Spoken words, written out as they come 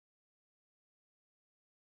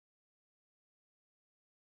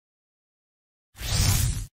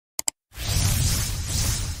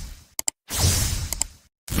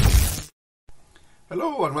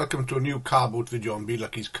Hello and welcome to a new car boat video on Be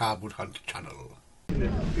Lucky's Car Boat Hunt channel.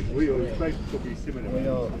 We always both probably similar. We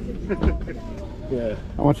are. Yeah.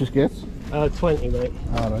 How much is gets? 20, mate.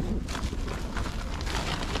 Alright.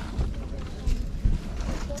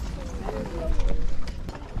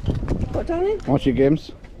 What, darling? How much are your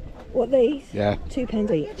games? What, these? Yeah.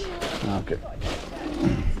 £2 each. Okay.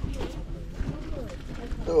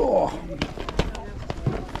 Oh.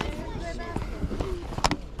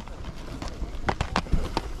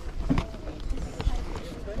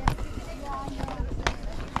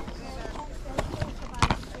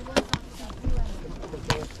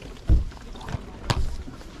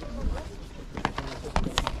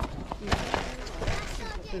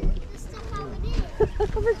 I've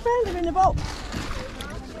just found them in the box.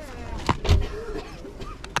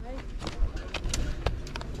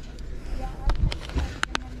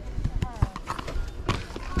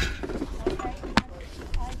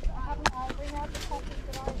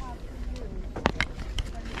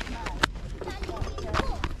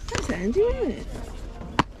 That's handy, isn't it?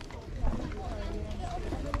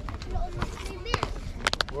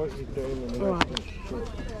 What are you doing in the Right. rest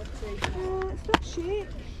It's not shit.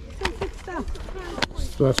 It's all good stuff.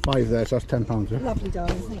 So that's 5 there, so that's £10, yeah? Lovely,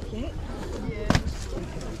 darling, thank you.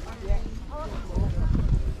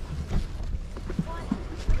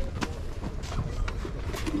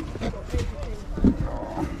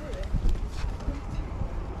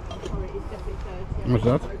 What's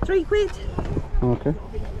that? £3. Okay.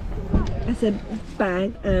 That's a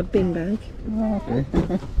bag, bin bag. Oh, okay.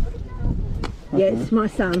 Yeah, it's my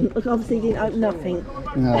son. Look, obviously he didn't open nothing.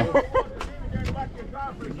 No.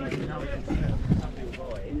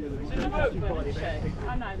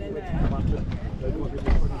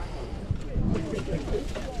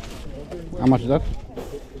 How much is that?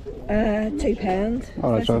 £2.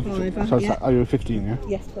 Alright, so, Fiver, so yeah. are you 15, yeah?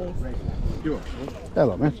 Yes, please.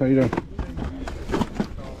 Hello, mate. How you doing?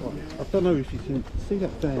 I don't know if you can see that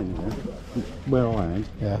van there, where I am.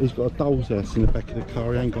 Yeah. He's got a doll's house in the back of the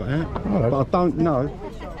car. He ain't got out. Alright. But I don't know.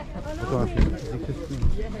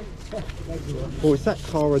 Well, it's that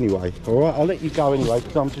car anyway. All right, I'll let you go anyway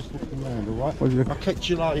because I'm just looking around. All right. What do you I'll catch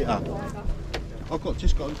you later. I've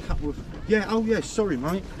just got a couple of. Yeah. Oh yeah. Sorry,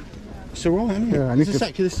 mate. It's all right, isn't it? Yeah, I It's need to-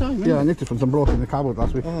 exactly the same. Isn't Yeah, I it? nicked it from some bloke in the car boat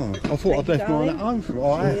last week. Oh, I thought I'd left mine at home for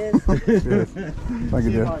all right. Cheers. Cheers. Thank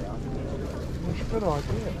you, dear. Good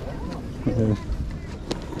idea.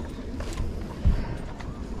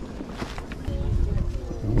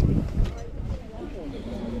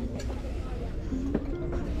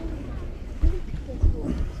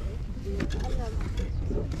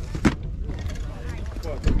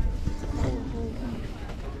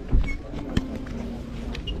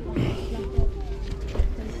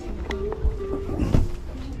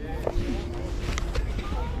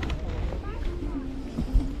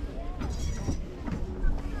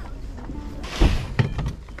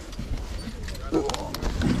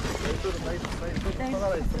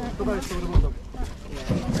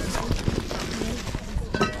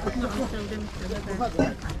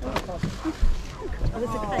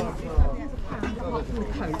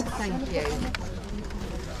 Okay. Thank you.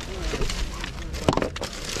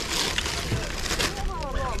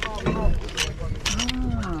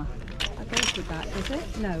 That goes with that, does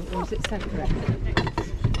it? No, or is it separate?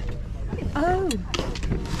 Oh!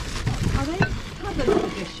 Are they covered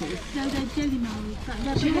with dishes? No, they're jelly molds.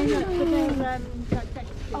 They're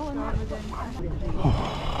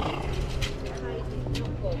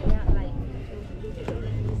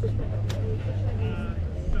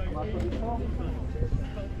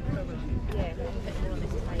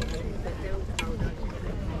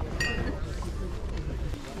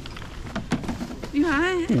You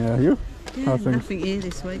alright? Yeah, you? Yeah, How's things? nothing here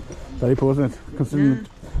this week. Very poor, isn't it? Considering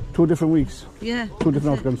 2 different weeks, Yeah. 2 different that's it.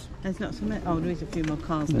 outcomes. There's not so much. Oh, there is a few more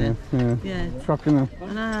cars Yeah, now. yeah. Yeah. Shocking, though.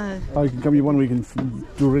 I know. Oh, you can come here 1 week and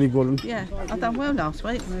do really good. And, Yeah, I done well last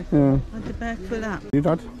week. yeah. I had the bag full up. You,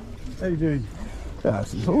 Dad? How you doing? Yeah,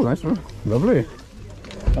 it's all nice, man. Lovely.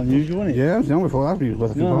 Unusual, isn't it? Yeah, I've seen one before. That'd be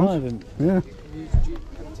worth a few No, I pounds. haven't. Yeah.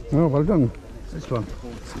 Oh, well done. This one.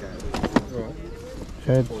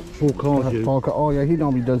 Shed. Oh, yeah, he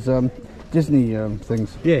normally does Disney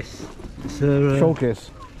things. Yes. It's a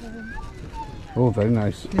Showcase. Oh, very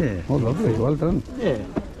nice. yeah. Oh, lovely. Well done. Yeah.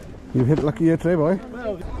 You've hit lucky here today, boy.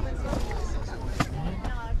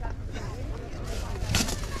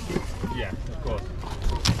 Yeah, of course.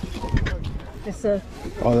 It's a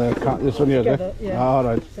this one here, is together, it? yeah. All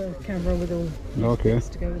right. It's a camera with all Okay. bits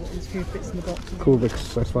to go with it. There's a few bits in the box. Cool Bix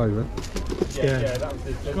S5, right? Yeah,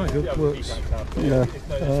 it's quite good. Works. Yeah.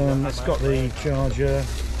 It's got the charger.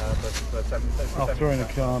 I'll throw in a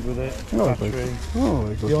card with it. Oh, Battery. Oh,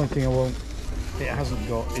 very The good. only thing it hasn't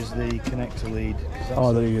got is the connector lead. 'Cause that's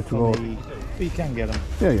Oh, there you go. from but you can get them.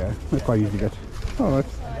 Yeah, they're quite easy to get. All right.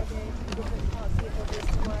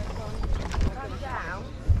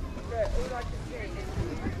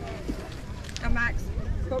 And Max,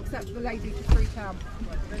 box up for the lady for £3.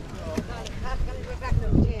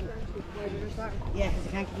 Yeah, because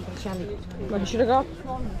I can't keep it shelly. Where should I go?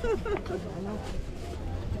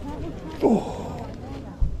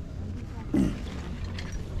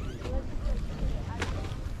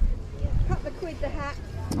 Couple of quid the hat.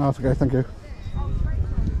 Oh, that's okay, thank you.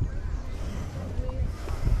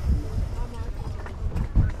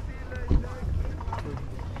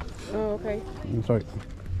 Oh, okay. Sorry.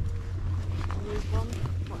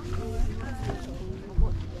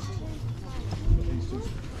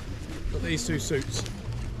 Got these two suits.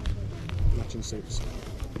 Matching suits.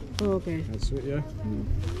 Oh, okay. That's it, yeah.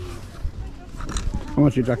 How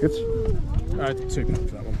much are your jackets? £2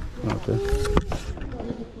 for that one. Okay.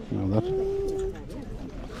 Now that.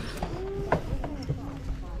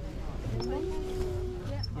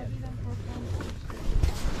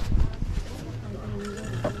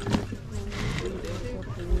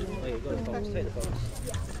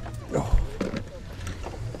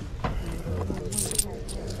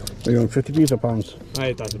 Are you on 50p or pounds?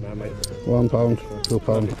 It doesn't matter, mate. £1,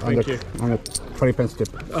 £2, Thank you. and a 20p tip.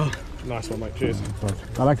 Oh, nice one, mate. Cheers.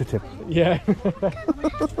 Right. I like the tip. Yeah.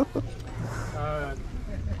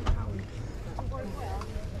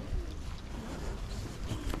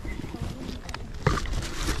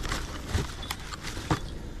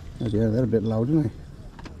 Yeah, they're a bit loud, aren't they?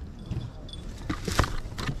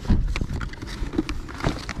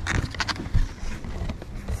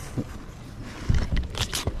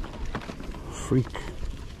 Freak.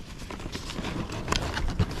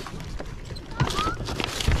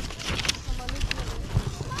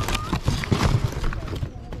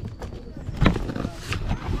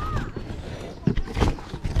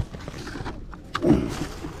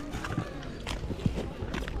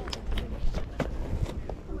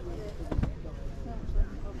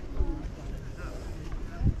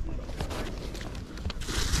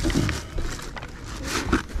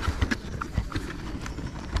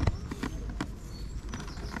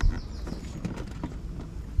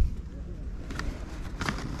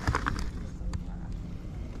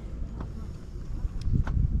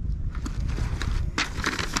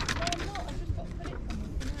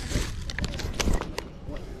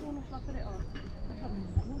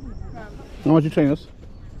 How much you train us?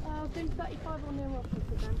 I've been 35 on their office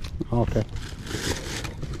with them. Okay.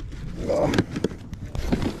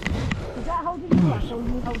 Is that holding you up or are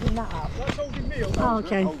you holding that up? That's holding me up. Oh,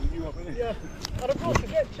 okay. Yeah. And I've lost the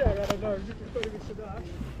get chair, I don't know. You can put it into that.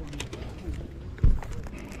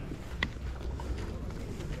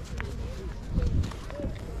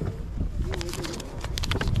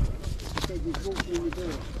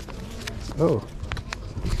 Oh,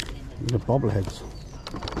 the bobbleheads.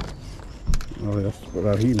 Oh, that's what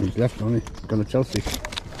Raheem's left, only gone to Chelsea.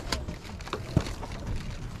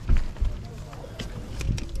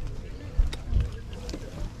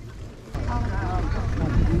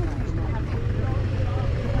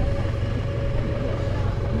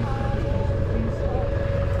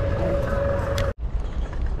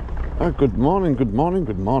 Good morning, good morning,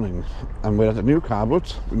 good morning. And we're at a new car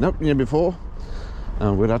boot. We've not been here before.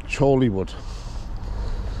 And we're at Chorleywood.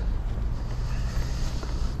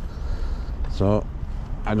 So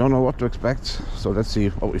I don't know what to expect, so let's see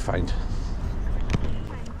what we find.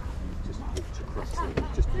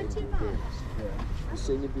 You've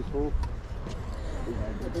seen it before?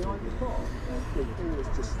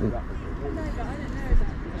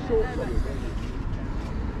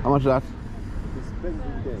 How much is that? It's bending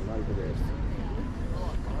down over there.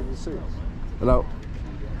 Can you see it? Hello?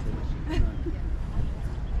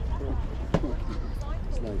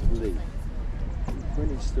 His name's Lee. When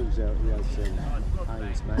he stills out the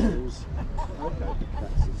Haynes manuals,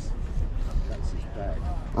 that's his bag.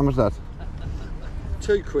 How much is that?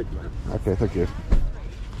 £2, mate. Okay, thank you.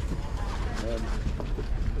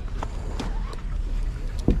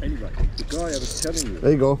 Anyway, the guy I was telling you.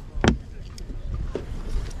 There you go.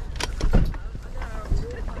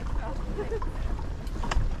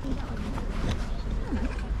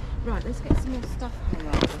 Right, let's get some more stuff hung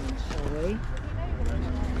up, shall we?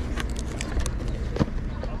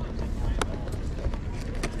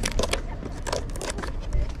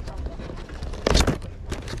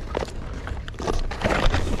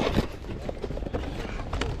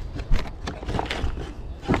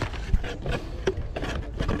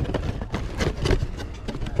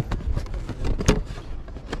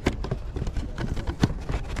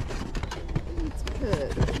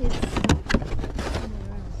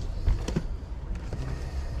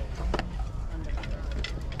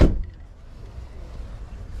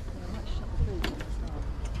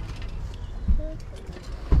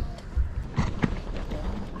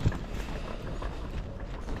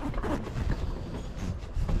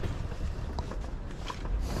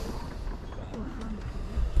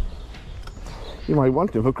 You might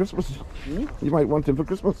want him for Christmas. Hmm? You might want him for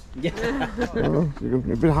Christmas. Yeah. You're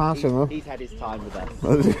a bit harsh, you know. He's had his time with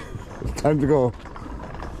us. It's time to go.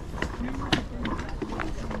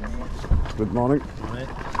 Good morning.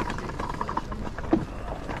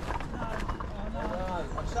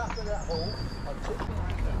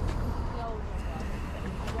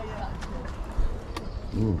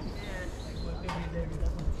 Ooh.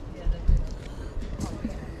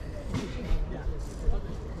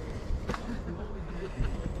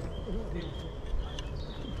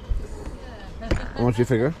 How much do you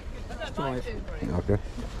figure? 5. Okay.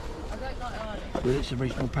 But it's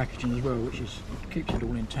original packaging as well, which keeps it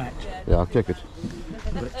all intact. Yeah, I'll take it.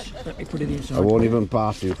 But let me put it inside. I won't even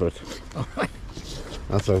pass you for it. Alright.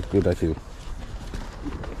 That's how good I feel.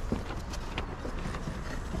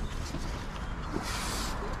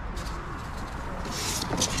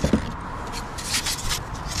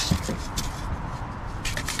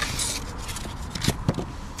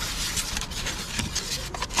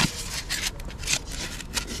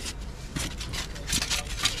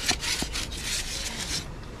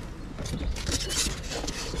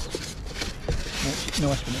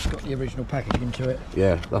 Nice when it's got the original packaging to it.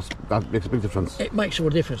 Yeah, that makes a big difference. It makes all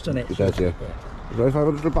the difference, doesn't it? It does, yeah. So if I have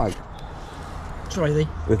a little bag? Sorry, Lee.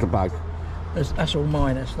 Little bag. That's all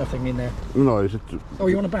mine, there's nothing in there. No, is it? Oh,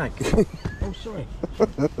 you want a bag? Oh, sorry.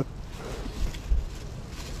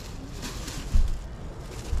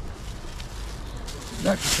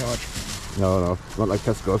 No extra charge. No, not like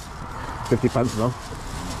Tesco's. 50 pence now.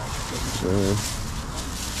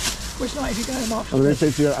 Well, it's like if you go to Marks And they say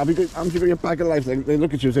to you, haven't you got your bag of life? They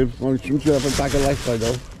look at you and say, well, shouldn't you have a bag of life by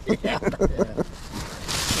now? Yeah. They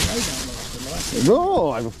don't last a life.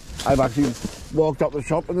 No, I've actually walked up the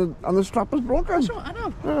shop and the strap was broken. That's right, I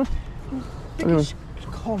know. Yeah. Anyway. It's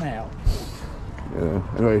con out. Yeah.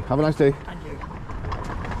 Anyway, have a nice day. And you.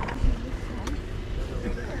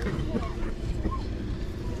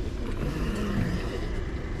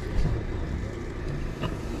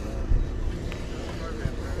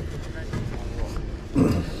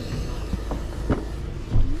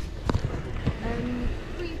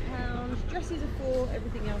 £3. Dresses are 4.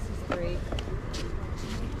 Everything else is 3.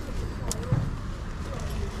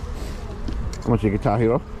 How much is your Guitar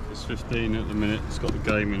Hero? It's 15 at the minute. It's got the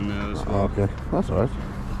game in there as well. Oh, okay, that's alright.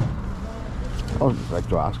 I'd just like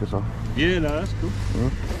to ask or so. Yeah, no, that's cool. Yeah.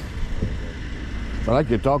 I like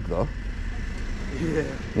your dog though. Yeah.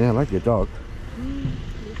 Yeah, I like your dog.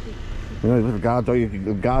 You know, little guard dog, you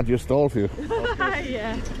can guard your stall for you.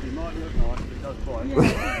 Yeah. It might look nice, but it does bite. Yeah.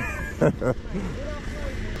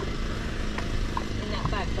 In that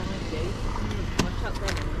bag behind you. I'll chuck them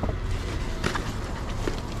in.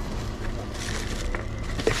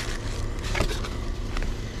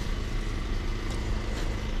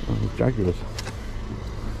 Jaguars.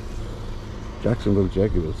 Jacksonville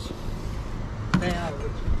Jaguars. They are.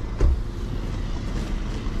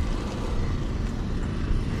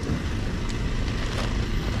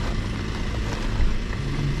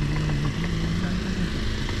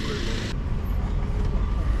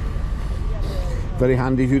 Very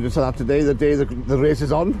handy for you to set up today, the day the race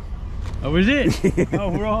is on. Oh, is it?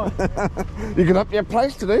 Oh, right. You can up your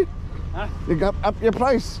price today. Huh? You can up your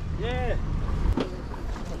price. Yeah.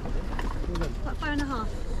 About 5.5.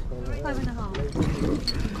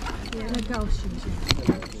 5.5. Yeah, no girl shoes.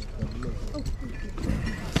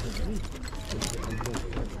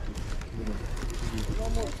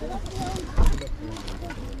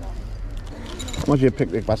 How much is your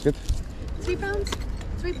picnic basket? £3?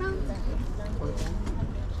 £3?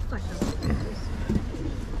 £5.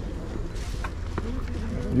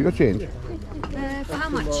 Have you got change? For how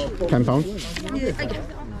much? £10? Yeah, okay.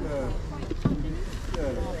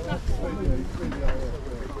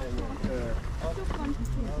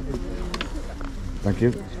 Thank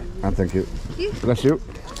you. And thank you. You? Bless you.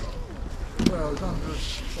 Well, it's 100.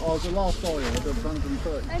 Oh, the last oil, it was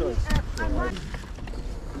 132.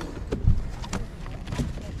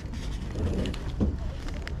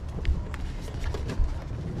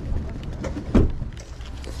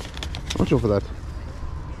 What's up for that?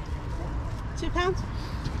 £2?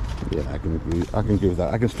 Yeah, I can give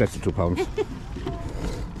that. I can stretch to £2.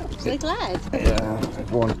 So glad. Yeah,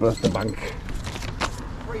 it won't burst the bank.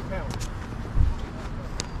 £3.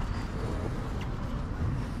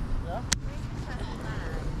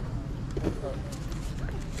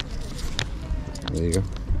 There you go.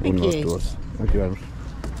 Thank One you. to us. Thank you very much.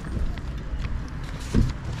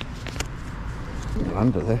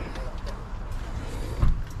 Miranda there.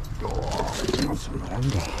 Oh, that's a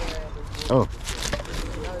Miranda. Oh.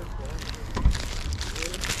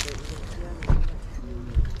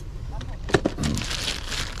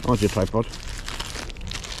 How's your tripod?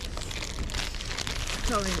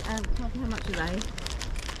 sorry. How much are they?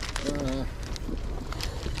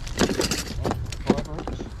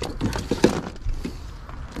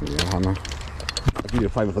 Yeah, Hannah. I'll give you a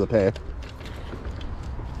fiver for the pair.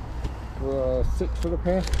 6 for the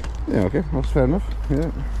pair. Yeah, okay, that's fair enough.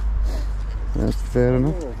 Yeah, that's fair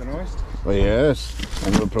enough. Organised. Oh yes,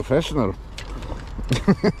 I'm a professional.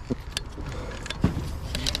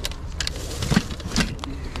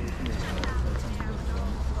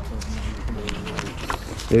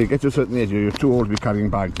 Yeah, you get to a certain age, you're too old to be carrying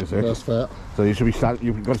bags, you see. That's fair. So you should be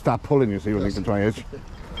you've got to start pulling, you see, when you can try it.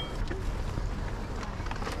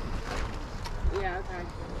 Yeah, okay.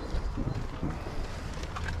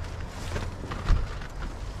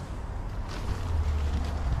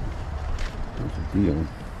 That's a deal.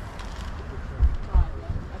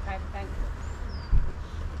 Okay, thanks.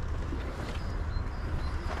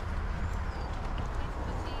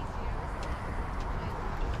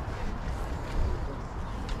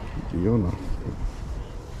 Deal now.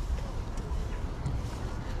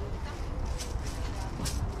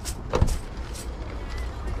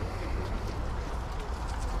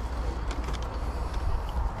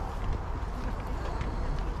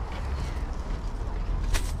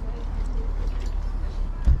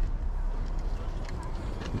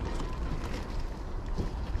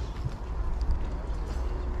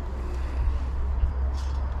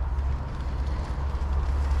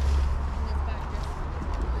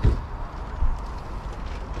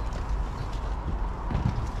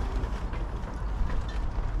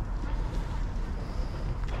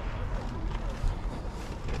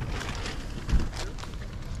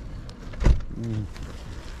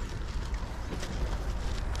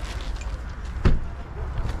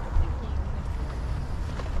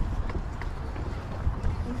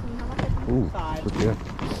 Ooh, good, yeah.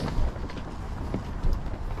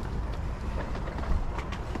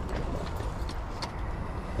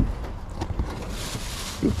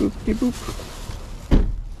 Boop, boop, beep, boop.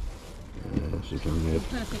 Yeah, she's on there.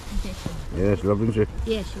 Perfect condition. Yeah, she's lovely, isn't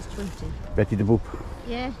she? Yeah, she's 20. Betty the Boop.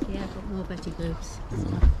 Yeah, I've got more Betty Boops. I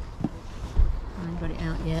haven't got it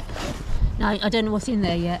out yet. No, I don't know what's in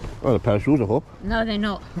there yet. Oh, a pair of shoes, I hope. No, they're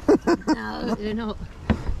not. No, they're not.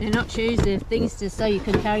 They're not shoes, they're things to so you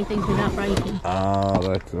can carry things without breaking. Ah,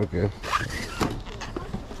 right, okay.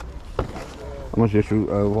 How much is your shoe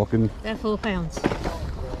walking? They're £4.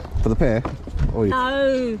 For the pair? Oh,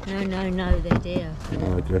 yeah. No, they're dear.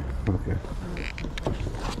 Oh, dear. Okay.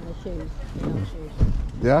 They're shoes.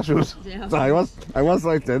 They are shoes? They are So I was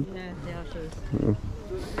right then. Yeah, they are shoes.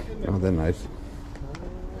 Oh, they're nice.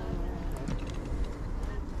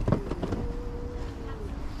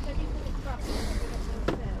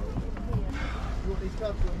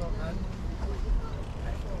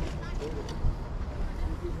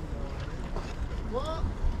 What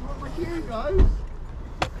with you guys?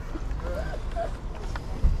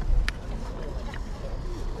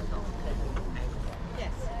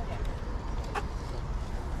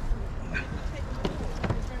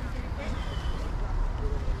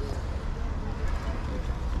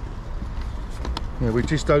 Yeah, we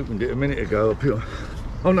just opened it a minute ago up here.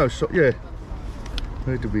 Oh no, so, yeah.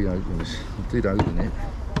 Where did we open this? I did open it.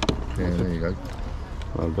 Yeah, there you go.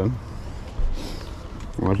 Well done.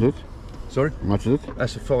 How much is it? Sorry? How much is it?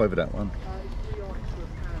 That's a £5 that one.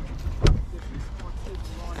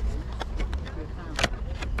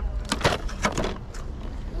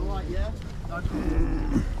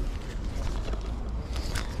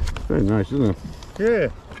 Very nice, isn't it? Yeah.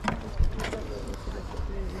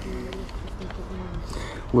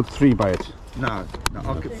 Would 3 buy it? No,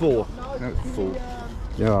 I'll get 4. No, it's 4.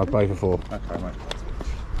 Yeah, I'll buy for 4. Okay, mate.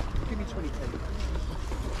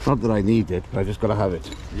 Not that I need it, but I just gotta have it.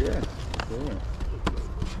 Yeah, sure.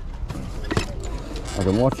 I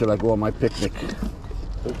can watch it like go on my picnic.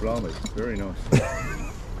 Oh, blimey, very nice.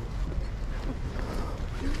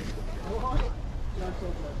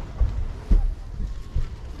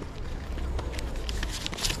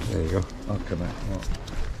 There you go. Okay, mate. Right.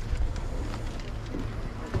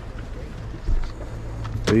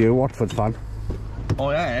 Are you a Watford fan?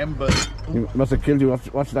 I am, but You must have killed you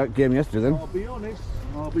watching that game yesterday then. I'll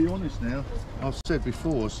be honest now. I've said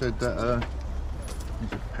before, I said that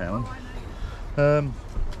it's £1.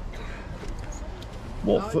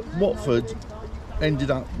 Watford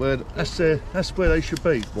ended up where that's where they should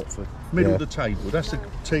be. Watford, middle Yeah. of the table. That's the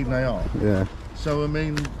team they are. Yeah. So I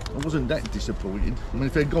mean, I wasn't that disappointed. I mean,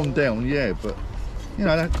 if they'd gone down, yeah, but you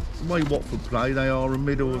know, the way Watford play, they are a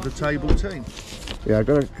middle of the table team. Yeah,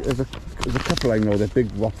 there's a couple I know, they're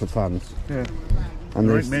big Watford fans. Yeah. And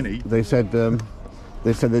There they, ain't many. They said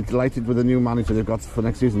They said they're delighted with the new manager they've got for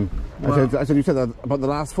next season. Well, I said you said that about the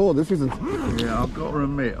last 4 this season. Yeah, I've got to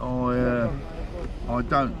admit, I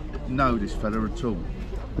don't know this fella at all.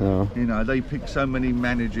 No. You know, they pick so many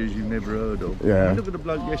managers you've never heard of. Yeah. Look at the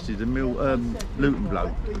bloke yesterday, the Luton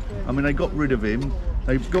bloke. I mean, they got rid of him.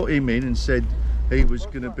 They've got him in and said he was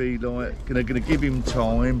going to be like, going to give him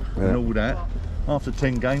time and all that. After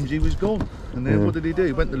 10 games, he was gone. And then what did he do?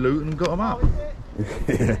 He went to Luton and got him up.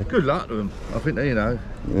 Good luck to him. I think, you know.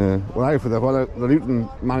 Yeah. Well, the Luton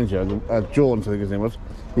manager, Jones, I think his name was,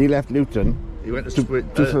 he left Luton. He went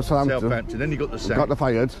to Southampton. Then he got the sack. Got the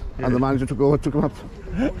fired, and the manager took him up.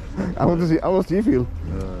 How does he feel?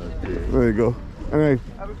 Dear. There you go. Anyway,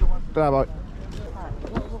 bye.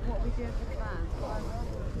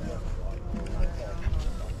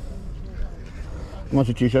 What's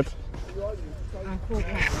your t-shirt?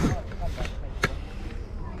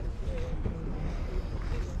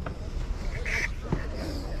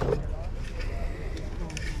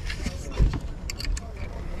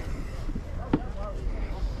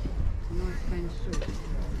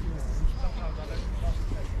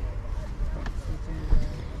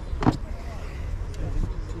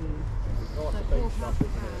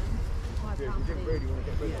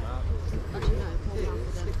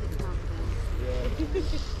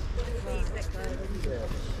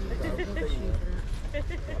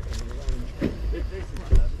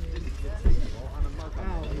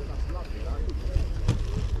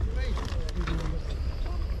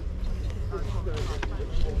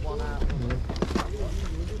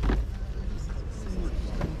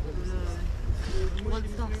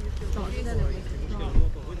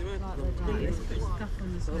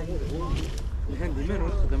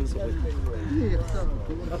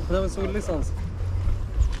 £4.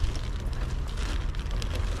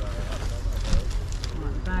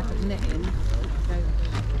 Bag of knitting.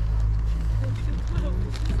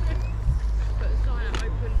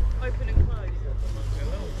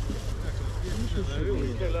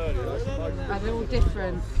 They're all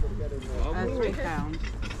different. £3.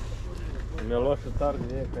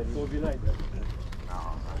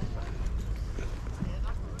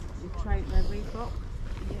 You trade their Reebok?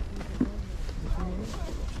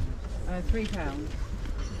 £3.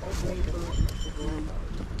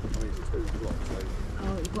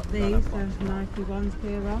 Oh, you've got these, those Nike ones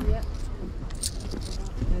here on. Yep.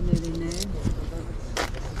 They're nearly new.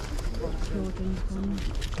 Children's ones.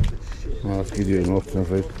 Oh, let's give you an option,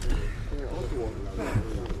 please.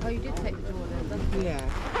 Oh, you did take the Jordan? Yeah.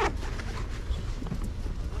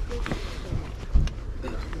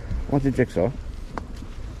 What's your jigsaw?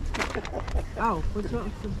 Oh, which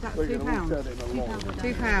one? That's £2?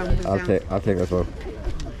 £2. I'll take that one. £2.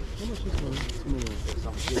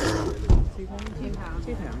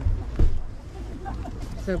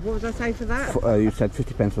 So what did I say for that? You said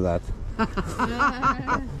 50 pence for that. £4.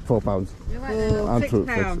 For £6.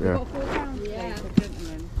 Yeah. Got £4? Yeah.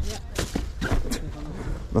 Gentlemen.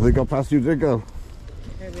 Nothing got past you, did it, girl?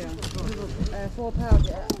 Here we are. £4,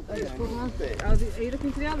 yeah. Are you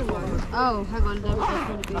looking for the other one? Oh, hang on, there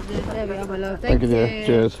we are, my love. Thank you, dear.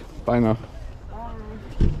 Cheers. Bye now.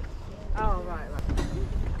 Oh, right.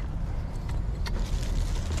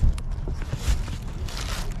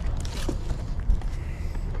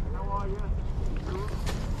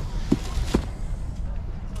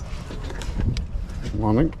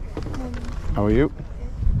 Morning. How are you?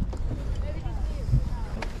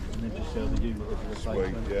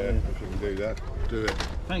 Sweet, yeah, if you can do that, do it.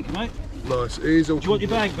 Thank you, mate. Nice. It is all. Do you want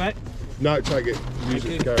your bag back? No, take it. Use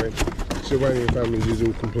it for carrying. Surrounding families is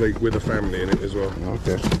all complete with a family in it as well.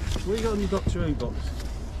 Okay. What you got in your Doctor Who box?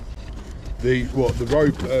 The what? The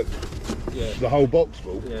rope? Yeah. The whole box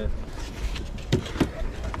full? Yeah.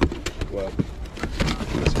 Well,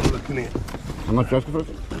 let's have a look in here. How much just for it?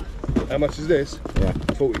 How much is this? Yeah.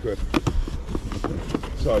 40 quid.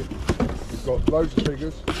 So, we've got loads of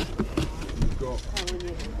figures. We've got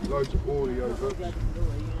loads of audio books.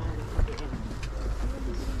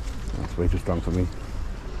 That's way too strong for me.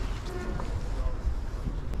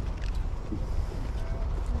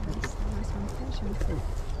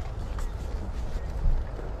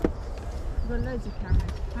 He's got loads of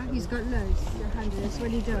cameras. He's got loads. That's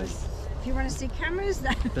what he does. If you want to see cameras,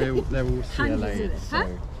 they're all CLA, huh? so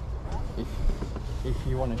if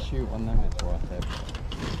you want to shoot on them, it's worth it.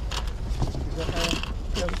 Is that a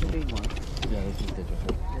LCD one? Yeah, this is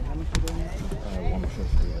digital. How much are you doing?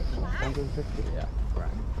 150. 150? Yeah,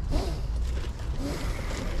 right.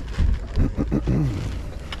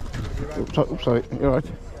 Oops, sorry. You're right.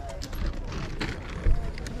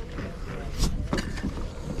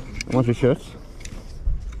 How much your shirt?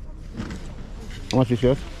 How much your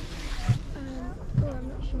shirt?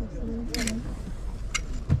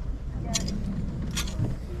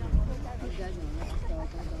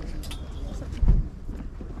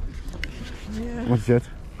 much is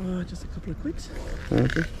it? Just a couple of quids.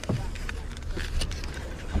 Okay.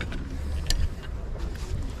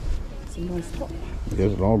 It's a nice top.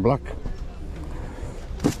 Yes, all black.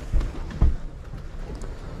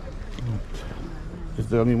 Is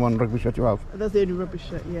there only one rugby shirt you have? That's the only rubbish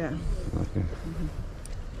shirt, yeah. Okay.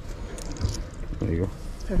 There you go.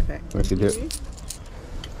 Perfect. Thank you.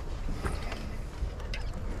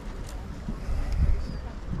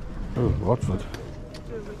 Oh, Watford.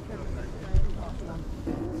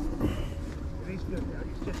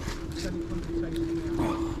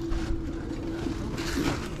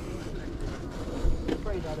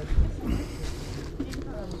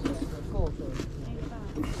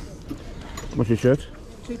 What's your shirt?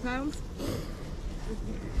 £2.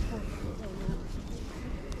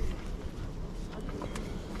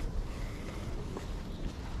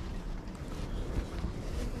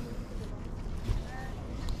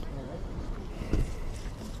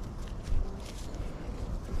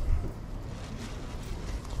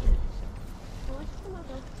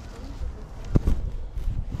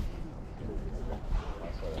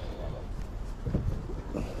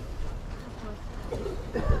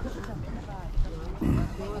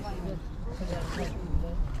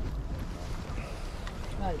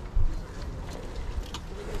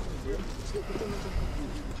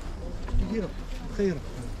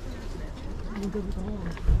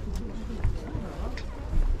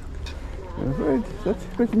 Right, that's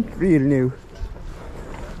looking real new.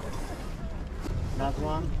 That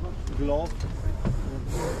one, glove.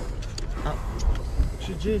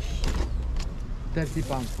 Suggest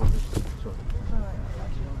 £30 for this. Sorry.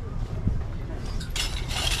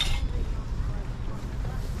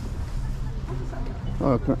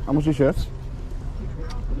 Oh, how much are your shirts?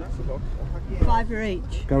 £5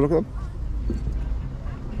 each. Can I look at them?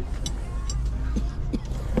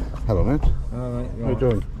 Hello, mate. Alright, How you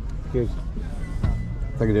doing? good.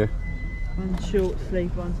 Thank you, dear. One's short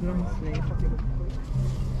sleeve, one's long sleeve.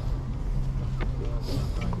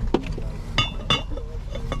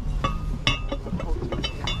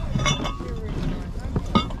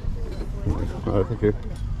 Alright, thank you.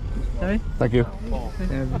 Sorry? Thank you.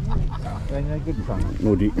 Very good fun.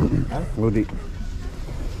 Moody. Moody.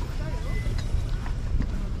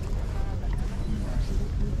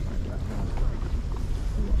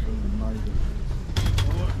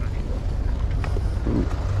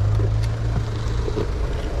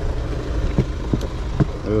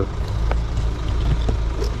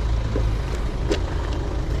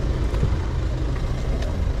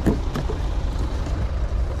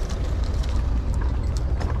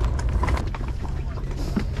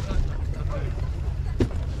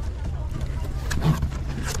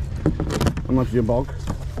 How much is your bog?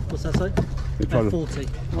 What's that, sorry? 40.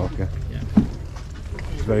 Okay. Yeah.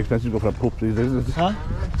 It's very expensive to go for a poop these days, isn't it? Huh?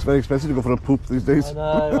 It's very expensive to go for a poop these days.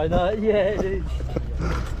 I know, yeah, it is.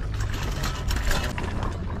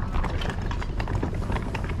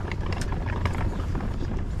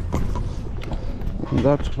 And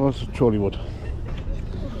that was Chorleywood.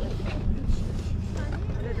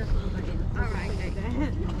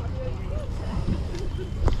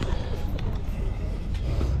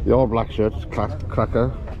 The all black shirts,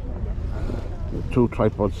 cracker, 2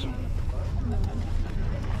 tripods.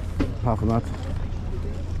 Apart from that,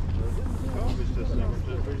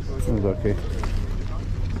 it's okay.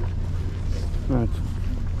 Right,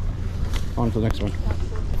 on to the next one.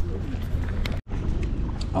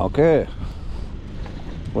 Okay,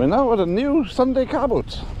 we're now at a new Sunday car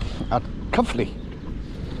boot at Cuffley.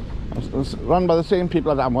 It's run by the same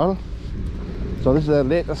people at Amwell. So this is a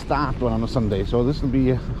later start one on a Sunday. So this will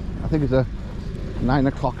be, I think it's a 9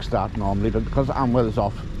 o'clock start normally, but because Amwell is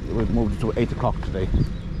off, we've moved it to 8 o'clock today.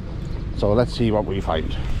 So let's see what we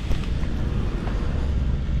find.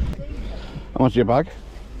 How much is your bag?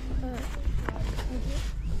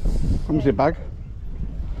 How much is your bag?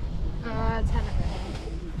 10.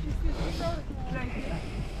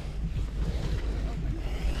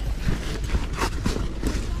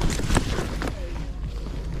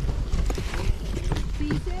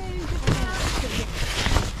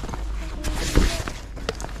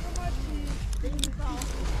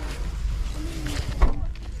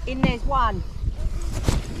 In there's one.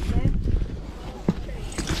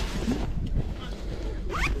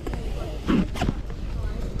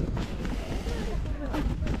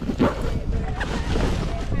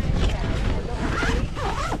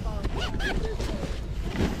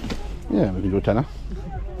 Yeah, we can do a tenner.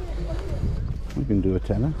 We can do a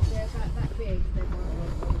tenner.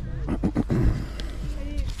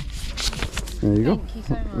 There you go. Thank you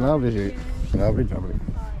so much. Lovely, lovely, lovely.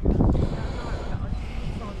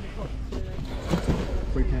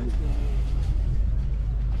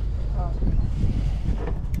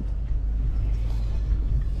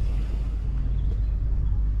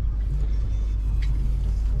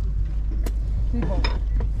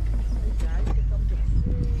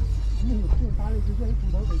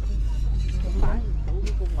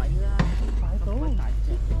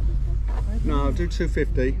 No, I'll do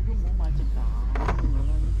 250.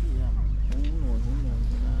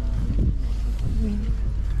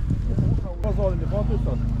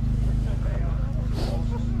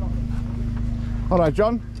 All right,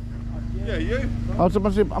 John. Yeah, you? How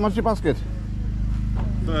much your basket?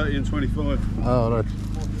 30 and 25. Oh, right.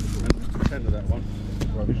 And 10 of that one.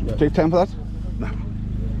 Take 10 for that? No.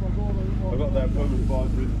 I got that appointment with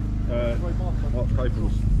Mark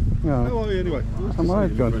Capers. Yeah. How are you anyway? Nice I'm to alright,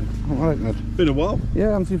 see you, John. my friend. I'm alright, mate. Been a while.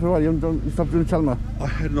 Yeah, I'm seeing for a while. You stopped doing Chelmer. I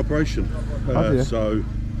had an operation, Have you? so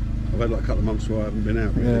I've had like a couple of months where I haven't been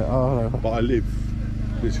out. Really. Yeah, oh, right. But I live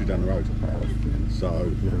literally down the road.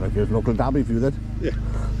 So You're like a local derby for you then. yeah.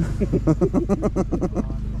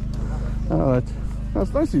 Alright.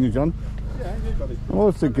 That's nice seeing you, John. Yeah, buddy. I'm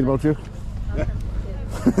always thinking about you. Yeah.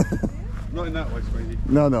 Not in that way, Speedy.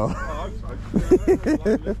 No, no. I hope so.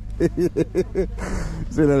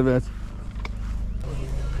 See you later, mate.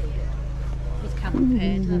 He's come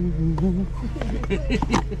prepared.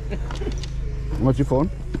 What's your phone?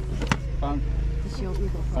 It's your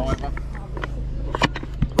Fiver.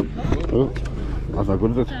 Oh, that's not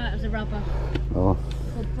good, is it? No, it was a rubber. Oh,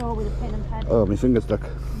 The drawer with a pen and pad. oh, my finger's stuck.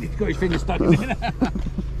 He's got his finger stuck in it.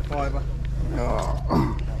 Fiver.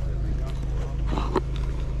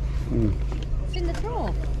 It's in the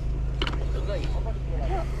drawer.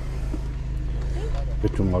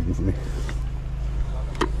 Bit too modern for me.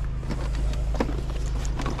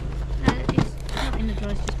 No, it's not in the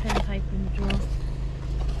drawer, it's just pen and paper in the drawer.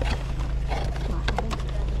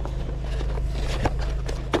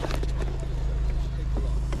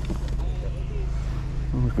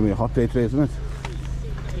 Oh, it's going to be a hot day today, isn't it?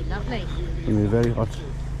 It'll be lovely. It's going to be very hot.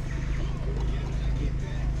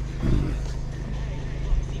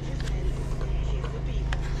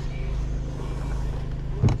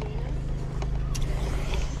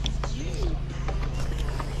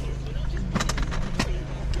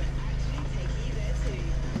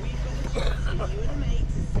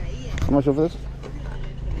 How much over this?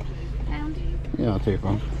 Pound. Yeah, I'll take a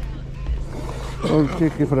pound. I'll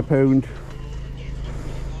take it for a pound.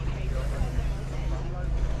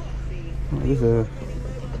 Oh, this is a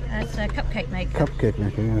It's a cupcake maker. cupcake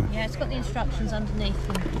maker, yeah. Yeah, it's got the instructions underneath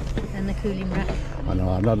and the cooling rack. I know,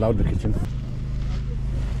 I'm not allowed in the kitchen. Where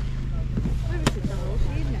is it, Donald? Is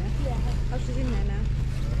she in there? Yeah. Oh, she's in there now.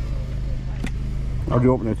 How do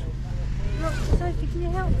you open it? Look, Sophie, can you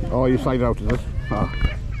help me? Oh, you slide it out, is it? Ah.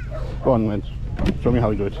 Go on, man. Show me how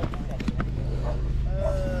you do it.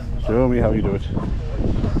 Show me how you do it. So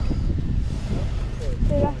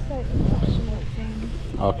that's like the question mark thing.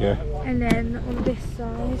 Okay. And then on this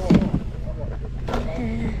side,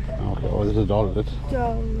 Okay. Oh, this is all of it.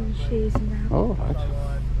 dough and cheese and that. Oh, right.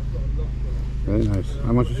 Very nice.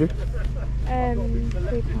 How much is it?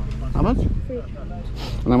 £3. How much?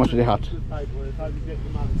 £3. And how much is the hat?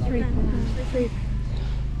 £3.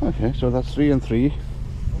 Okay, so that's 3 and 3.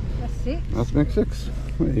 That's 6. That makes 6.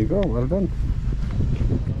 There you go. Well done.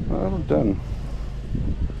 Well done.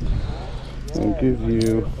 I'll give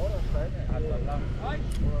you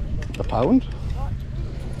a pound,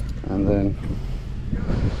 and then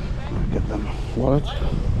get them wallet,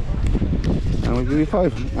 and we'll give you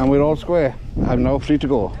 5, and we're all square. I'm now free to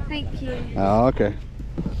go. Thank you. Ah, okay.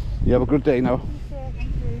 You have a good day now.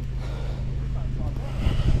 Thank you.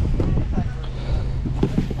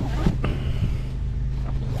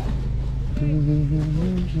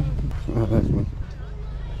 Oh, that's one.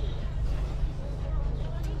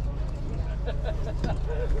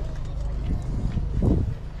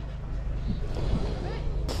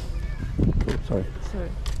 Oh, sorry. Sorry.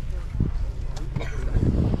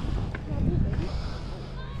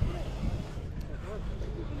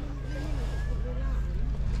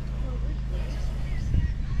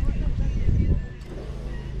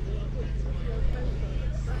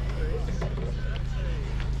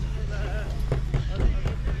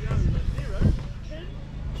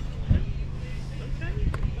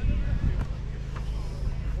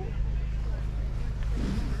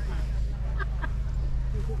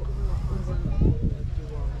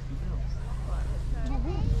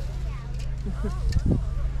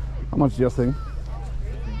 How much is your thing?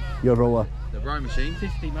 Your roller? The rowing machine?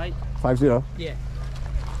 50, mate. 50? Yeah.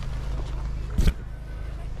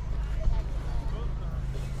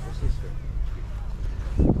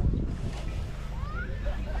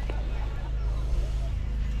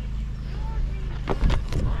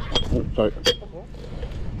 Oh, sorry.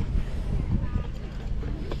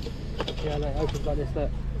 Yeah, like opens like this,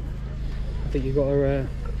 look. I think you've got to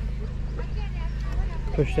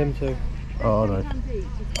push them too. Oh, right.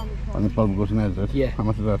 And the bulb goes in there, does it? Yeah. How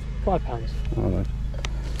much is that? £5. All right.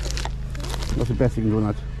 What's the best you can do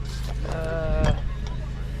on that?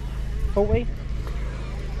 40?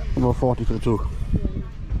 About 40 for the two.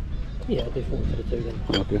 Yeah, I'll do 40 for the two then.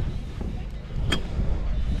 Okay.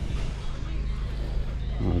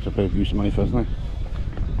 Oh, it's a bit of use of money first, isn't it?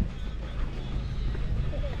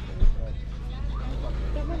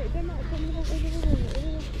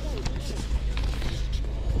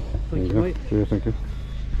 Thank you, mate. Sure, thank you.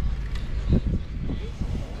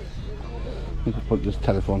 Let's put this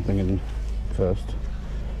telephone thing in first. Do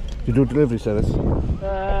you do delivery service?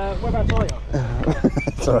 Whereabouts are you?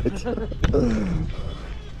 That's alright.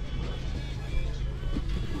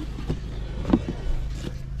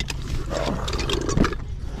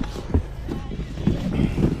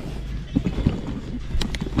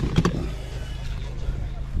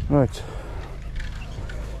 Right.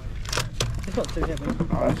 It's not too heavy.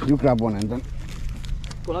 Alright, you grab one end then.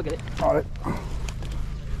 Well, I'll get it. Alright.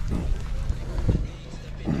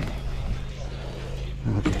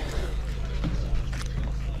 Okay.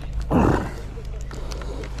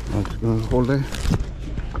 I'm just going to hold it.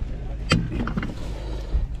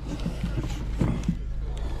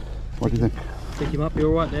 What do you think? Pick him up, you're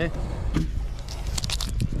alright there.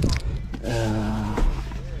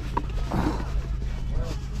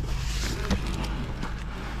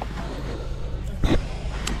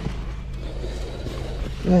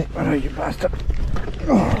 Right, where are you, bastard?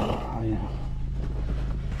 Oh, yeah.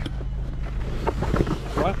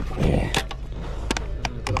 Right? Yeah.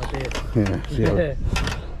 Good idea. Yeah,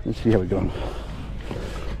 let's see how we go on.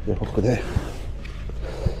 The hook there.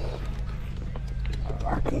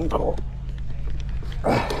 I can go. I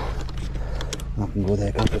can go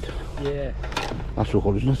there, can't it? Yeah. That should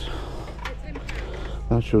hold, isn't it?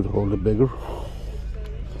 That should hold it bigger.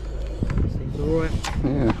 Seems alright.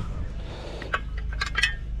 Yeah.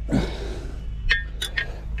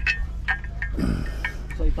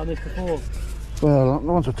 So you've done this before? Well, not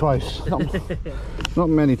once or twice. Not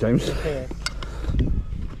many times. Yeah.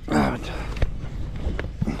 That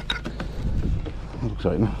looks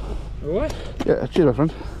right now. Alright? Yeah, cheers, my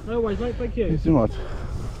friend. No worries, mate, thank you. You know what?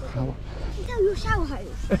 Your shower hose.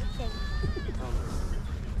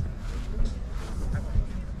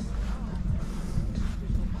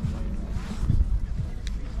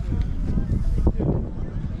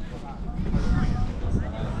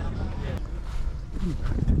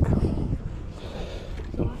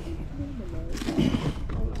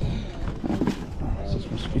 This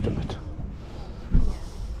is mosquito net.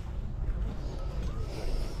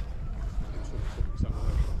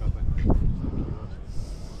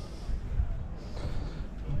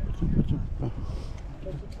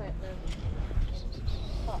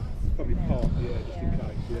 Probably part, yeah, just in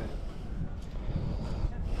case, yeah.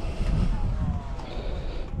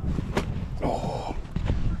 Oh,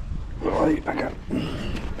 right, back up.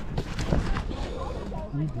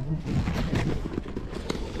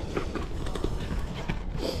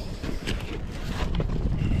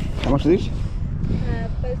 How much are these?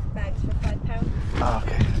 Both bags for £5. Ah,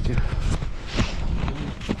 okay, thank you.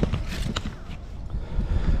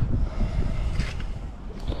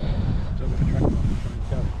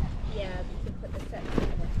 Yeah, you can put the set in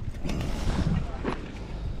it.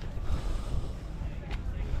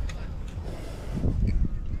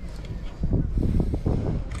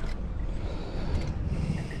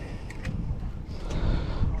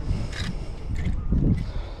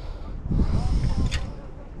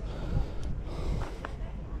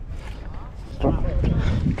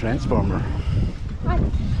 Transformer.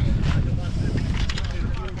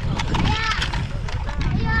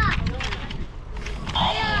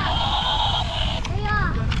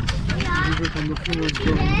 Leave it on the floor, it's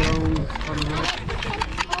going down.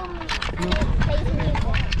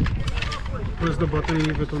 Press the button,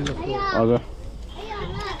 leave it on the floor. Okay.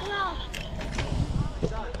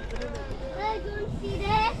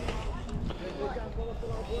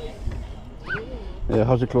 Yeah,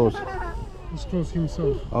 how's it closed? It's close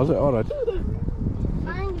himself. How's it? Alright.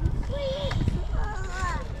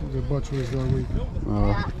 The batteries are weak.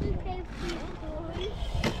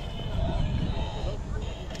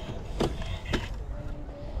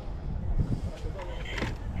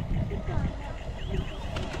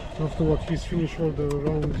 After what he's finished all the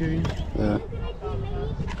round game. Yeah.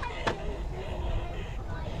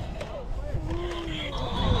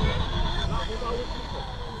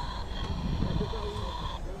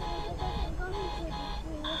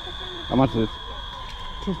 How much is it?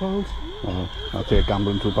 £2. I'll take a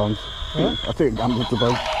gamble in £2. Huh? I'll take a gamble in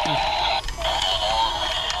 £2.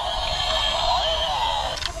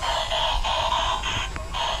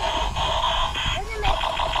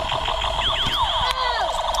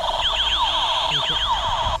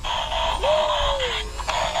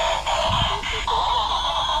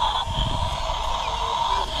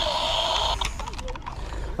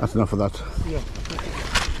 That's enough of that. Yeah.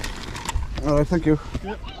 All right, thank you.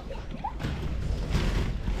 Yep.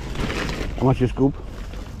 How much is scoop?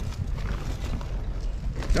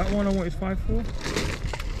 That one I wanted 5 for.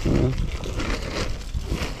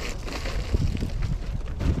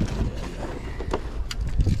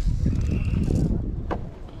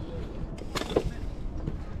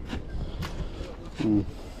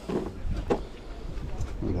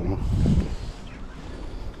 I don't know.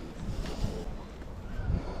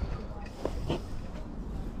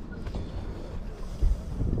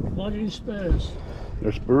 Why do you spares?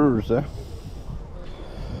 There's spurs there.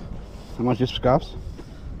 How much is scarves?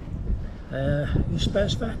 You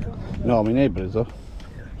spares fat? No, my neighbour is though.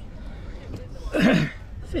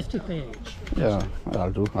 50p each. Yeah,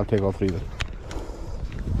 I'll do. I'll take all 3 then.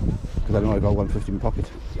 Because I know I got 150 in my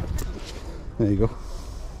pocket. There you go.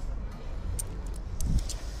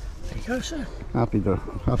 There you go, sir. Happy there.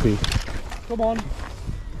 Happy. Come on.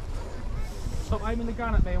 Stop aiming the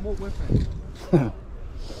gun at me and walk with me.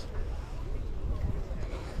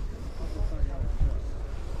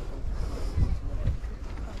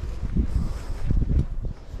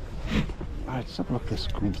 Alright, let's have a look at this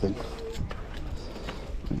scoop thing.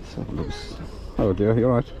 Let's have a look. Oh dear, you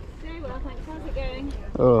alright? Very well, thanks. How's it going?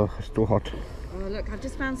 Oh, it's too hot. Oh, look, I've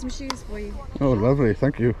just found some shoes for you. Oh, lovely,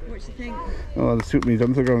 thank you. What do you think? Oh, they suit me down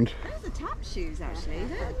to the ground. Those are tap shoes, actually.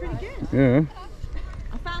 They're pretty good. Yeah.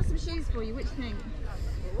 I found some shoes for you. What do you think?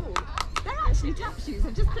 Ooh, they're actually tap shoes.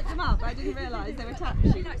 I've just picked them up. I didn't realise they were tap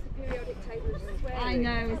shoes. She likes the periodic table of swearing. I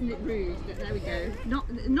know, isn't it rude? But there we go.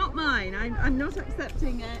 Not mine. I'm not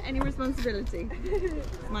accepting any responsibility.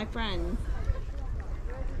 It's my friend.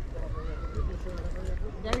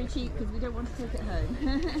 Very cheap because we don't want to take it home.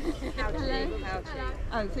 How cheap? How cheap?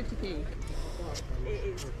 Oh, 50p. It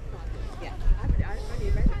is. Yeah.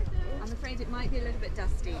 I'm afraid it might be a little bit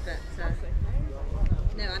dusty, but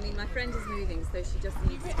no, I mean my friend is moving, so she just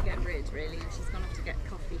needs to get rid, really, and she's gone off to get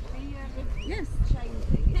coffee. Yes.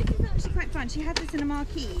 This is actually quite fun. She had this in a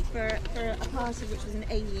marquee for a party which was an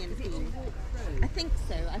alien theme. I think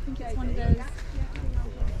so. I think it's one of those.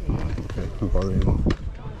 Okay, don't bother anymore.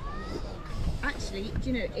 Actually,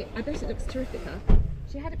 do you know, I bet it looks terrific, huh?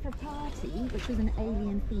 She had it for a party, which was an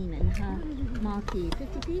alien theme in her marquee.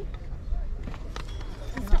 50p?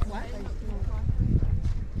 Does that work?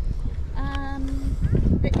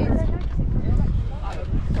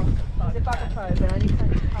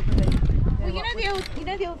 Well, you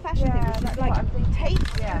know the old-fashioned thing, like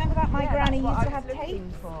tapes. Remember that my granny used to have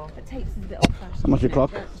tapes? But tapes is a bit old-fashioned. How much your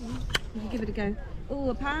clock? You give it a go.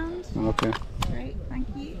 Oh, £1. Okay. Great, thank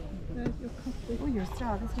you. Oh, you're a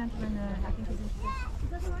star. This gentleman, I think, is a star. Is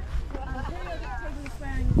that all right? Periodic table of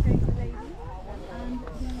swearing is going to the lady.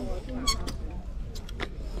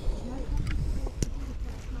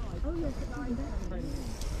 Oh, yes, it's even better. Right,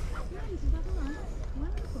 is that all right?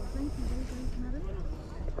 Wonderful. Thank you very much, madam.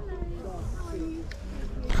 Hello, how are you?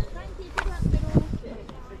 Thank you. Good luck, little.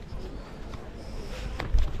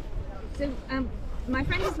 So, my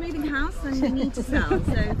friend is moving house and we need to sell,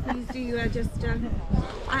 so please do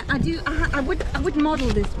I would model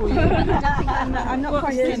this for you. I don't think I'm not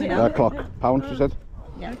quite slim enough. Clock. Pound, she said?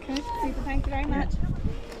 Yeah. Okay, super, thank you very much.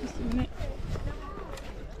 Just a minute.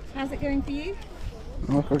 How's it going for you?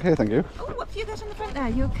 Oh, okay, thank you. Oh, what have you got on the front there?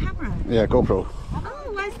 Your camera? Yeah, GoPro.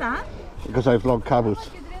 Oh, why's that? Because I vlog car boots.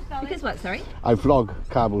 Because what, sorry? I vlog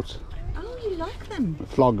car boots. Oh, you like them?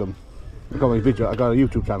 Vlog them. I got my video. I got a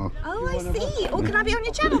YouTube channel. Oh, I see. Oh, can I be on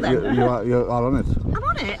your channel then? You're on it. I'm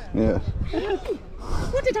on it? Yeah.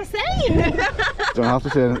 What did I say? You don't have to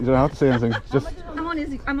say. You don't have to say anything. Just.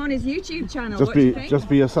 I'm on his YouTube channel. Just what do you think? Just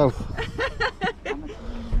be yourself.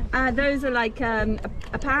 Those are like £1,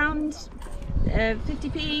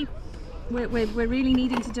 50p. We're really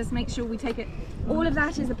needing to just make sure we take it. All of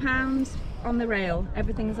that is £1 on the rail.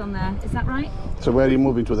 Everything's on there. Is that right? So where are you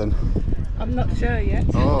moving to then? I'm not sure yet.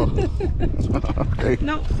 Oh. Okay.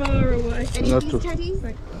 Not far away. Any Not of these teddies?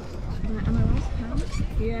 Am I right?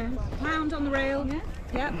 £1? Yeah. £1 on the rail. Yeah.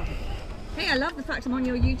 Yep. Hey, I love the fact I'm on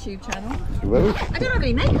your YouTube channel. Well. I don't have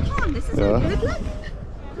any makeup on. This is a good look.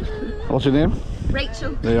 What's your name?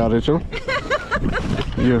 Rachel. There you are, Rachel.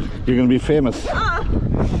 You're going to be famous. Oh.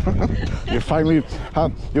 You finally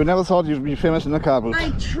have. You never thought you'd be famous in a car boot.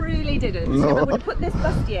 I truly didn't. No. I would have put this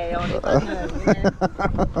bustier on if I'd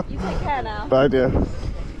known. You take care now. Bye, dear.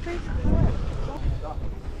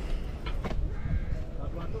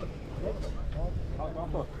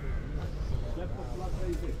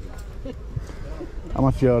 How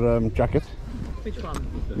much your jacket? Which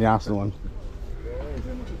one? The Arsenal one.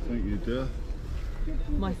 Thank you, dear.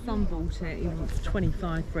 My son bought it. He wants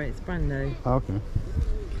 25 for it. It's brand new. Okay.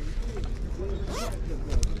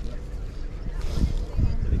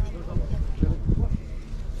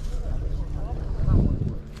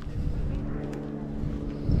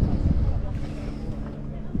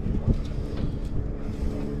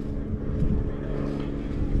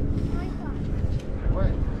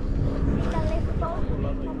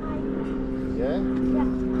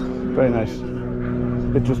 Very nice.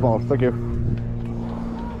 Bit too small. Thank you.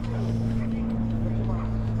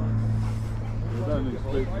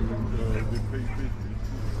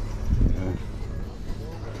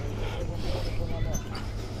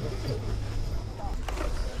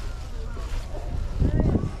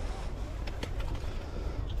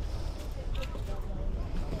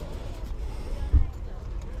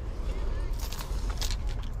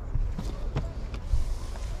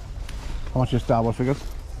 How much is Star Wars figures?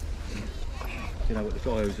 You know what, the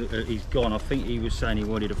guy who's he's gone, I think he was saying he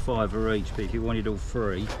wanted a £5 each, but if you wanted all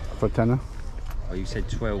three... For a tenner? Oh, you said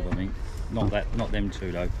 12, I think. Not that, not them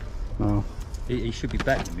two though. No. He should be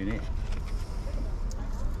back in a minute.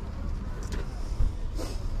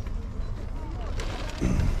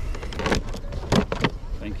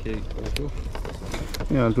 Thank you.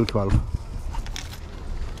 Yeah, I'll do 12.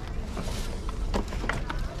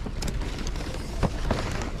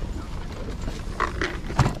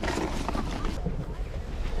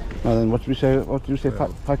 Now then, what did we say? What did you say?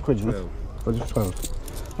 5 quid, isn't it? Or just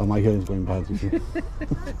 12? Oh, my hearing's going bad, you see.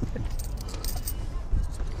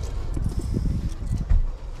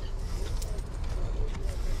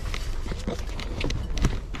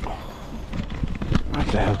 What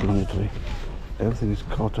the hell's going on today? Everything is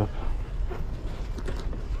caught up.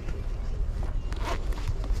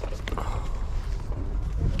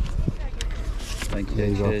 Thank you. There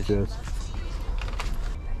you go, cheers.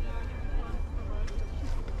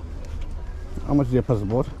 How much is your puzzle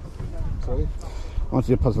board? Sorry? How much is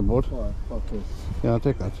your puzzle board? 5 quid. Yeah, I'll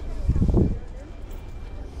take that.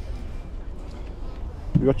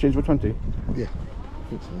 You got change for 20? Yeah.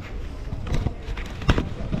 Good, sir.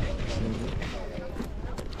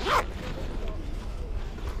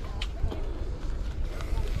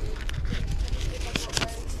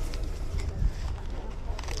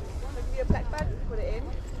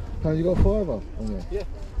 Have you got a fiver on there? Yeah.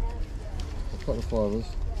 A couple of fivers.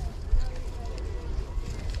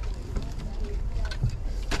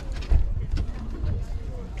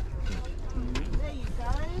 There you go.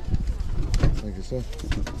 Thank you, sir.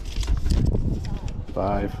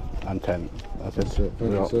 5 and 10. That's it. That's it.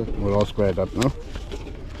 Thank you, sir. We're all squared up now.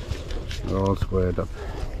 We're all squared up.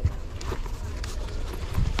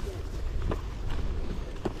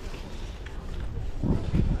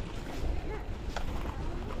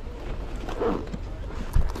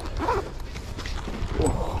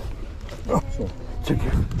 Thank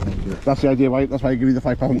you. That's the idea, right? That's why I give you the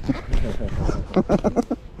 £5.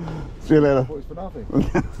 See you later. I thought it was for nothing. I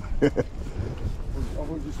thought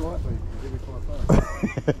you just like me. Give me £5.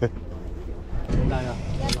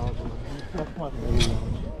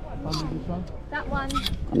 That one.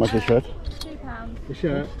 How much is the shirt? £2. The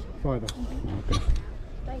shirt, £5. Okay.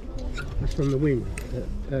 Thank you. That's from the win at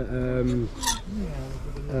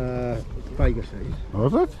Vegas. Oh,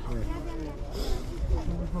 was it?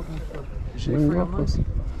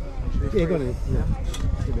 Yeah, got it. Yeah.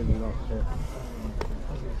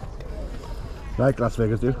 Like Las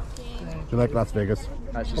Vegas, do you? Do you like Las Vegas?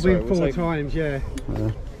 I've been 4 times, yeah.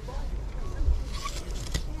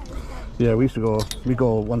 Yeah, we used to go. We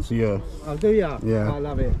go once a year. Oh, do ya? Yeah. I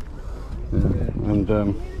love it. Yeah. And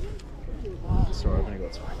Sorry, I've only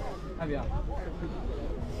got time. Have ya?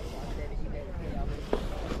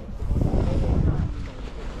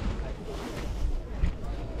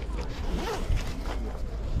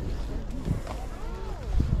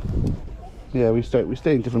 yeah, we stay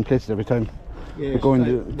in different places every time. Yeah, we go in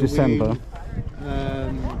so December.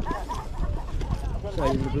 So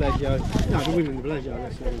in the Bellagio. No, the win in the Bellagio.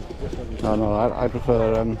 No, I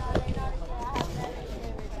prefer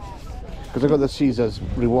because I got the Caesars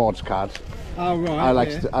rewards card. Oh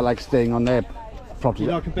right. I like staying on their property.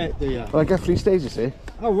 You like a bet, do you? Well, I get free stays, you see.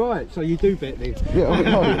 Oh right. So you do bet then? Yeah,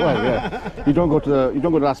 well, yeah. You don't go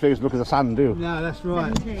to Las Vegas to look at the sand, do you? No, that's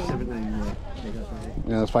right. 17.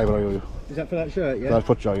 Yeah, that's £5 I owe you. Is that for that shirt? Yeah. That's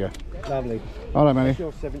foot joy, yeah. Lovely. All right, Manny.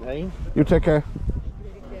 You're 17. You take care.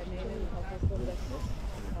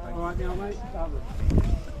 All right now, mate. Lovely.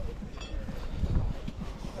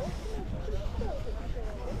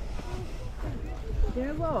 You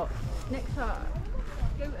know what? Next time,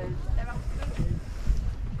 scooters. They're up scooters.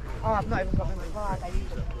 Oh, I've not even got them in the car. They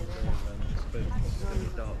usually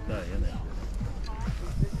It's a dark day, isn't it?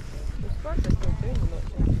 I'm surprised they're still doing them.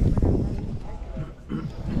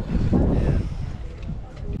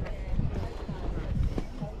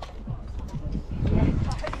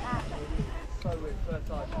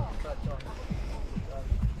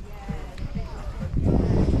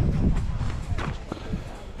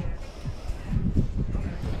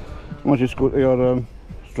 How much is your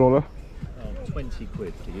stroller? 20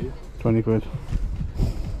 quid for you. 20 quid.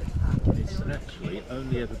 It's actually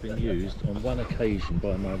only ever been used on one occasion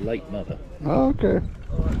by my late mother. Oh, okay.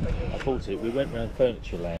 I bought it, we went round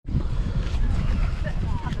Furniture Land.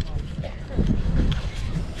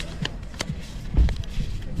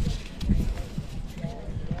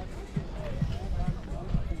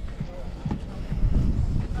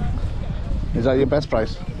 Is that your best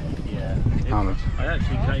price? Yeah. Alright. I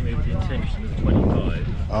actually came in with the intention of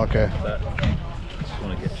 25. Okay. But I just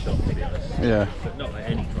want to get shot, to be honest. Yeah. But not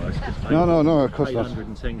at any price. No, of course not.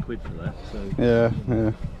 810 quid for that. So. Yeah.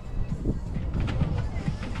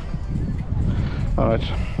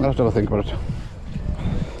 Alright, I'll have to have a think about it.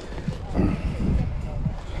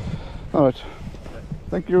 Alright.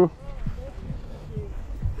 Thank you.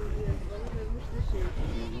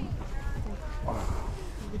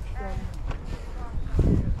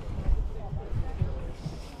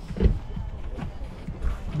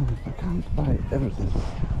 I can't buy everything.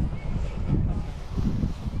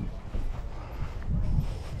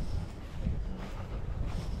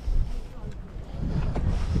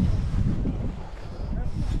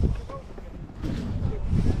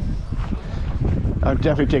 I'm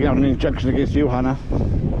definitely taking out an injunction against you, Hannah.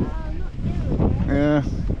 Yeah.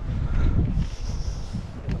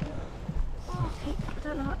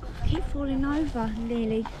 I keep falling over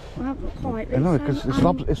nearly. I haven't quite. I know, because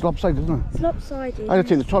it's lopsided, isn't it? It's lopsided. I had to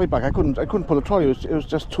take the trolley back. I couldn't pull the trolley. It was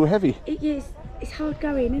just too heavy. It is. It's hard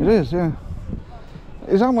going, isn't It is, yeah.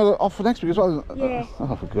 Is Amwell off for next week as well? Yeah.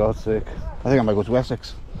 Oh, for God's sake! I think I might go to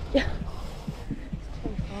Essex. Yeah.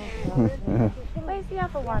 Yeah. Where's the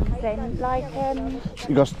other ones then? Like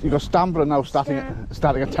You got Stamborough now starting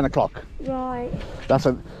at 10 o'clock. Right. That's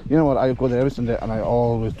a. You know what? I go there every Sunday and I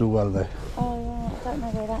always do well there. Oh, right. I don't know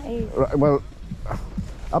where that is. Right, well,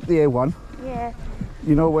 up the A1. Yeah.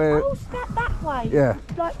 You know where? Oh, that way. Yeah.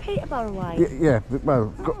 Like Peterborough way. Yeah.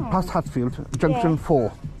 Well, go past Hatfield, Junction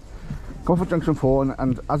 4. Go for Junction 4,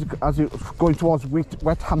 and as you going towards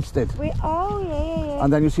Wet Hampstead. Oh, yeah.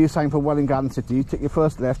 And then you see a sign for Welling Garden City. You take your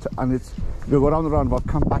first left, and you go around the roundabout,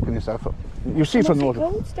 come back on yourself. You see from the road.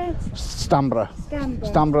 What's it called? Stamborough.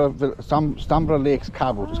 Stamborough Lakes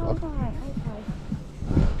Carwood it's called. Right,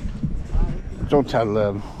 okay.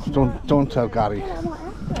 Don't tell Gary. Well, I might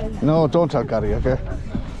have to. No, don't tell Gary, okay?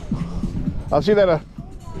 I'll see you later.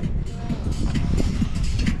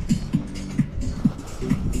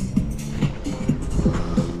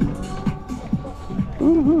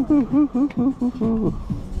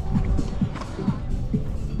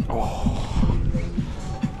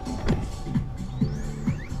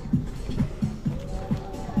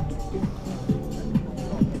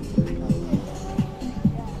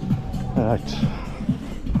 Right.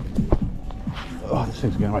 Oh, this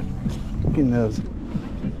thing's going right. Fucking nerves.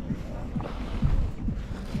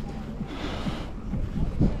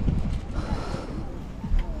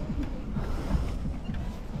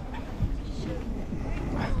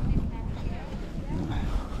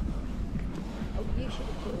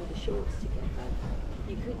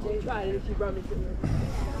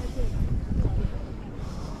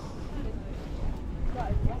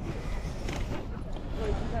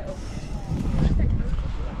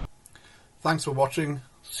 Thanks for watching.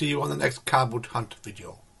 See you on the next Carwood Hunt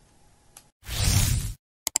video.